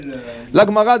La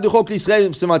Gemara de Hok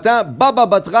L'Israel ce matin, Baba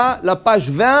Batra, la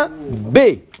page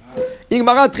 20b. Une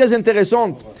Gemara très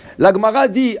intéressante. La Gemara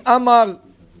dit Amar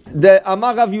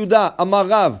Rav Yuda, Amar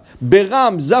Rav,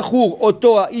 Beram Zachur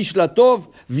Oto Aish Latov,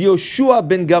 Vyoshua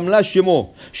ben Gamla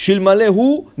Shemo,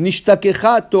 Shilmalehu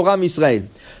Nishtakecha Torah Israël.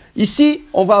 Ici,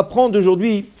 on va apprendre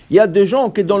aujourd'hui, il y a des gens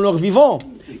qui dans leur vivant,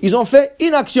 ils ont fait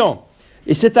une action.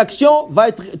 Et cette action va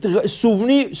être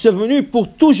souvenue pour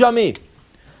tout jamais.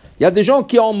 Il y a des gens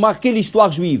qui ont marqué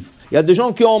l'histoire juive. Il y a des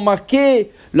gens qui ont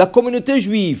marqué la communauté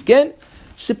juive.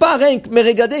 C'est pas rien, mais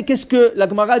regardez qu'est-ce que la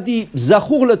Gemara dit.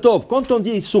 Zachur le Tov. Quand on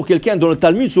dit sur quelqu'un, dans le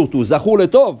Talmud surtout, Zachur le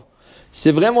Tov,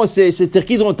 c'est vraiment, c'est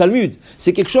écrit dans le Talmud.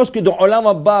 C'est quelque chose que dans Olam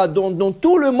Abba, dans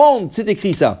tout le monde, c'est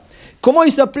écrit ça. Comment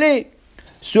il s'appelait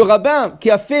ce rabbin qui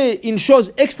a fait une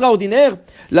chose extraordinaire?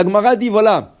 La Gemara dit,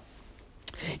 voilà,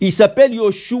 il s'appelle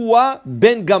Yoshua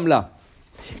ben Gamla.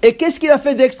 Et qu'est-ce qu'il a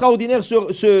fait d'extraordinaire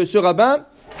ce rabbin?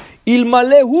 Il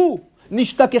malehu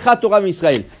nishtakecha Torah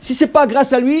Israël. Si c'est pas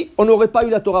grâce à lui, on n'aurait pas eu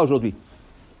la Torah aujourd'hui.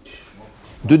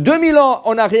 De 2000 ans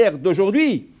en arrière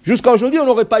d'aujourd'hui, jusqu'à aujourd'hui, on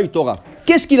n'aurait pas eu Torah.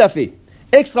 Qu'est-ce qu'il a fait?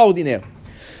 Extraordinaire.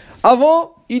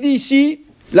 Avant, il dit ici,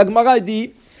 la Gemara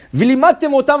dit,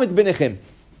 Vilimatem otam et benechem.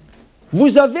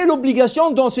 Vous avez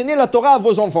l'obligation d'enseigner la Torah à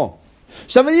vos enfants.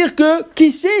 Ça veut dire que, qui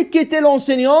c'est qui était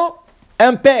l'enseignant?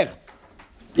 Un père.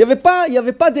 Il n'y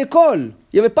avait pas d'école,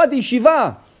 il n'y avait pas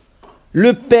d'yeshiva.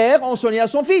 Le père enseignait à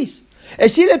son fils. Et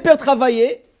si le père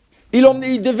travaillait, il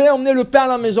devait emmener le père à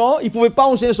la maison, il ne pouvait pas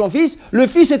enseigner son fils, le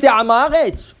fils était à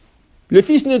Maharetz. Le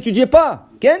fils n'étudiait pas.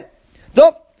 Okay?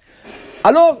 Donc,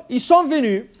 alors, ils sont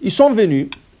venus, ils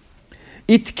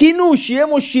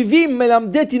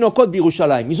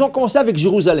ont commencé avec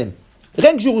Jérusalem.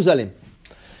 Rien que Jérusalem.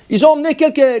 Ils ont emmené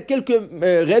quelques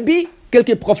rabbis,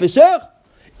 quelques professeurs,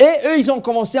 et eux, ils ont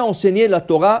commencé à enseigner la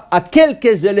Torah à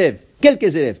quelques élèves.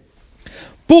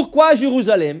 Pourquoi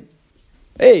Jérusalem?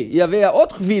 Il y avait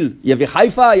autres villes. Il y avait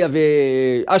Haïfa, il y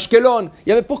avait Ashkelon.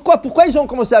 Pourquoi ils ont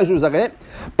commencé à Jérusalem?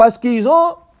 Parce qu'ils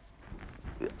ont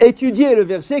étudié le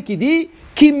verset qui dit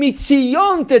Ki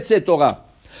mitzion tetze Torah.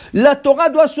 La Torah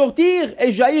doit sortir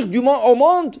et jaillir au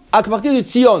monde à partir de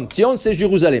Tzion. Tzion, c'est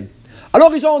Jérusalem.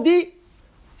 Alors ils ont dit,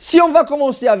 si on va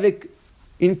commencer avec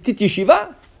une petite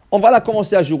yeshiva, on va la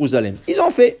commencer à Jérusalem. Ils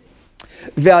ont fait.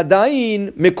 Ve'adain,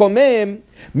 mais quand même,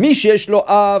 mi sheyesh lo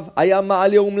av, haya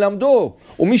ma'aleum lamdo,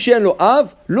 ou mi sheyen lo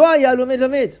av, lo haya lomed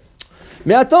lamed.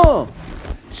 Mais attends,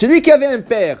 celui qui avait un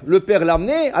père, le père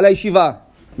l'amenait à la yeshiva.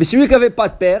 Mais celui qui n'avait pas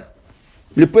de père,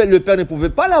 le père ne pouvait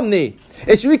pas l'amener.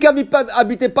 Et celui qui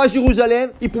n'habitait pas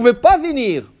Jérusalem, il ne pouvait pas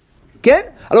venir. Okay?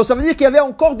 Alors ça veut dire qu'il y avait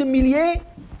encore des milliers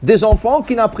des enfants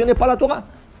qui n'apprenaient pas la Torah.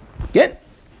 Okay?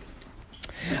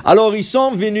 Alors ils sont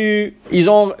venus, ils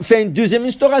ont fait une deuxième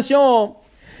instauration.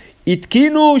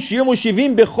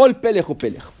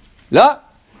 Là,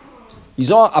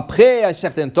 après un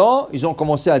certain temps, ils ont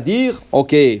commencé à dire,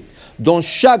 ok, dans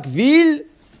chaque ville,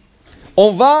 on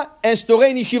va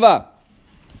instaurer une yeshiva.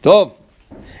 Tov.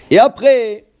 Et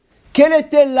après, quel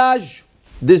était l'âge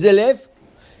des élèves?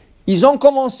 Ils ont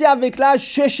commencé avec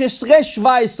l'âge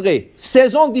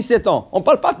 16 ans, 17 ans. On ne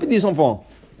parle pas de petits enfants.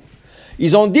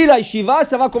 Ils ont dit la yeshiva,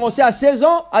 ça va commencer à 16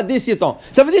 ans, à 17 ans.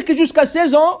 Ça veut dire que jusqu'à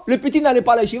 16 ans, le petit n'allait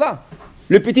pas à la yeshiva.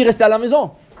 Le petit restait à la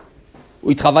maison. Ou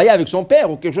il travaillait avec son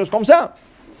père, ou quelque chose comme ça.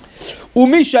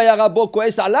 Et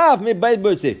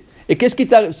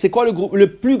c'est quoi le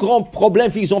plus grand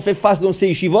problème qu'ils ont fait face dans ces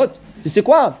yeshivot? C'est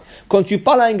quoi? Quand tu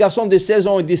parles à un garçon de 16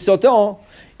 ans et 17 ans,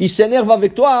 il s'énerve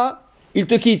avec toi, il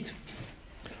te quitte.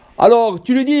 Alors,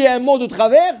 tu lui dis un mot de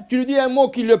travers, tu lui dis un mot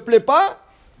qui ne le plaît pas.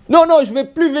 Non, je ne vais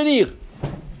plus venir.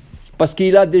 Parce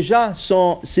qu'il a déjà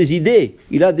ses idées,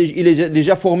 il est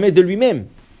déjà formé de lui-même.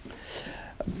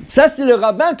 Ça, c'est le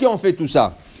rabbin qui en fait tout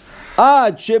ça.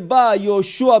 Ad sheba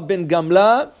Yoshua ben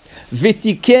Gamla,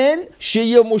 vetiken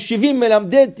sheyeh moshivim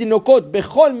melamded tinokot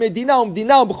bechol medina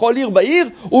umdina bechol ir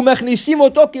ba'ir umechnisim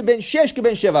oto keben shesh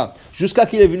keben sheva. Jusqu'à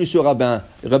qu'il est venu ce rabbin,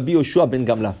 Rabbi Yoshua ben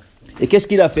Gamla. Et qu'est-ce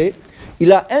qu'il a fait?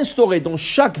 Il a instauré dans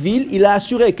chaque ville, il a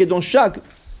assuré que dans chaque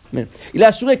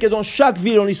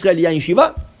ville en Israël, il y a une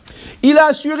yeshiva. Il a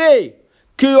assuré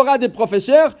qu'il y aura des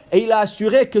professeurs et il a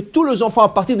assuré que tous les enfants à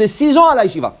partir de 6 ans à la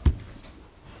yeshiva.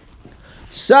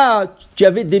 Ça, tu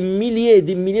avais des milliers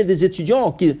des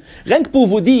étudiants qui, rien que pour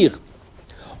vous dire,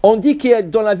 on dit que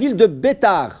dans la ville de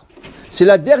Bétar, c'est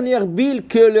la dernière ville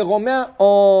que les Romains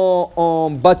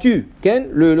ont battue. Okay?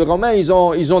 Les Romains, ils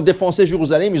ont défoncé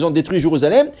Jérusalem, ils ont détruit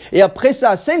Jérusalem. Et après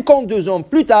ça, 52 ans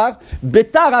plus tard,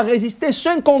 Bétar a résisté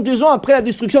 52 ans après la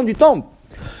destruction du temple.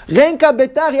 Rien qu'à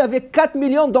Bétar, il y avait 4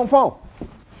 millions d'enfants.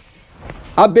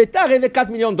 À Bétar, il y avait 4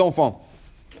 millions d'enfants.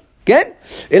 Okay?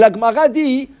 Et la Gemara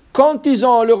dit quand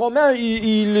les Romains,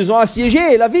 ils ont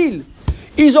assiégé la ville,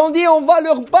 ils ont dit, on va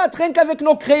leur battre rien qu'avec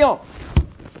nos crayons.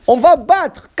 On va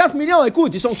battre 4 millions,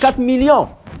 écoute, ils sont 4 millions.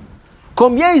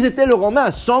 Combien ils étaient les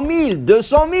Romains? 100 000,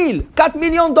 200 000, 4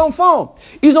 millions d'enfants.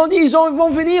 Ils ont dit, ils vont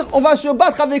venir, on va se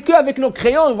battre avec eux, avec nos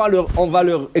crayons, on va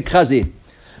leur écraser.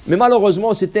 Mais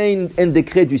malheureusement, c'était un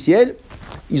décret du ciel.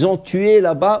 Ils ont tué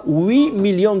là-bas 8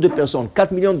 millions de personnes,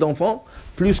 4 millions d'enfants,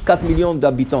 plus 4 millions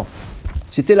d'habitants.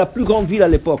 C'était la plus grande ville à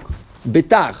l'époque,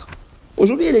 Bétar.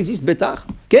 Aujourd'hui, il existe Bétar.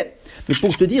 Okay? Mais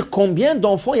pour te dire combien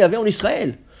d'enfants il y avait en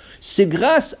Israël, c'est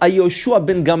grâce à Yoshua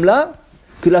ben Gamla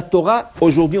que la Torah,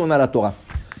 aujourd'hui on a la Torah.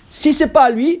 Si ce n'est pas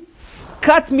lui,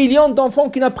 4 millions d'enfants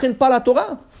qui n'apprennent pas la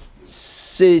Torah,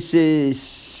 c'est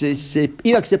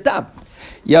inacceptable.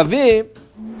 Il y a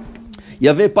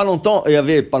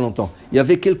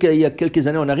quelques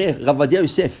années en arrière, Ravadia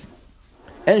Youssef.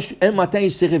 Un matin,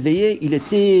 il s'est réveillé,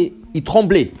 il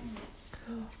tremblait.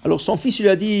 Alors son fils lui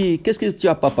a dit, qu'est-ce que tu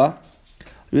as, papa?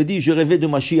 Il lui a dit, je rêvais de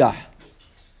Mashiach.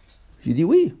 Il dit,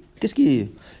 oui, qu'est-ce qu'il...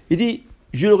 Il dit,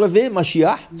 je le rêvais,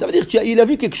 Mashiach. Ça veut dire qu'il a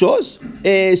vu quelque chose,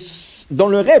 et dans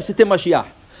le rêve, c'était Mashiach.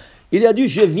 Il a dit,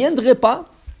 je ne viendrai pas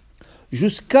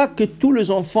jusqu'à que tous les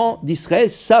enfants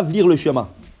d'Israël savent lire le chemin.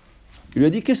 Il lui a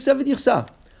dit, qu'est-ce que ça veut dire ça?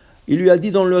 Il lui a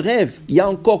dit dans le rêve, il y a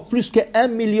encore plus que 1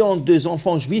 million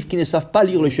d'enfants juifs qui ne savent pas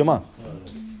lire le chemin.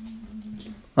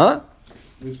 Hein?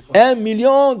 1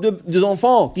 million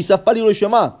d'enfants qui ne savent pas lire le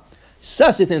chemin.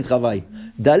 Ça, c'est un travail.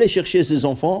 D'aller chercher ces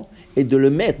enfants et de le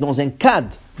mettre dans un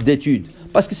cadre d'études.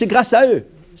 Parce que c'est grâce à eux.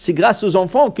 C'est grâce aux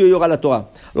enfants qu'il y aura la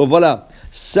Torah. Alors voilà.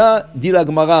 Ça, dit la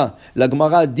Gemara. La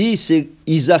Gemara dit, c'est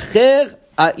Isacher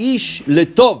Aish le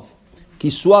Tov.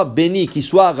 Qu'il soit béni, qu'il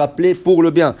soit rappelé pour le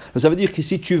bien. Ça veut dire que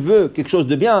si tu veux quelque chose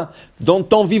de bien, dans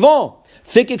ton vivant,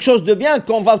 fais quelque chose de bien,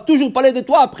 qu'on va toujours parler de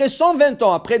toi après 120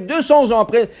 ans, après 200 ans,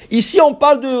 après... Ici, on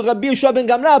parle de Rabbi Yoshua ben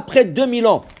Gamla après 2000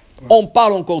 ans. On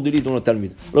parle encore de lui dans le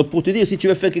Talmud. Alors pour te dire, si tu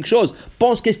veux faire quelque chose,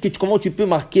 pense comment tu peux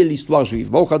marquer l'histoire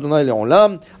juive.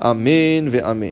 Amen ve amen.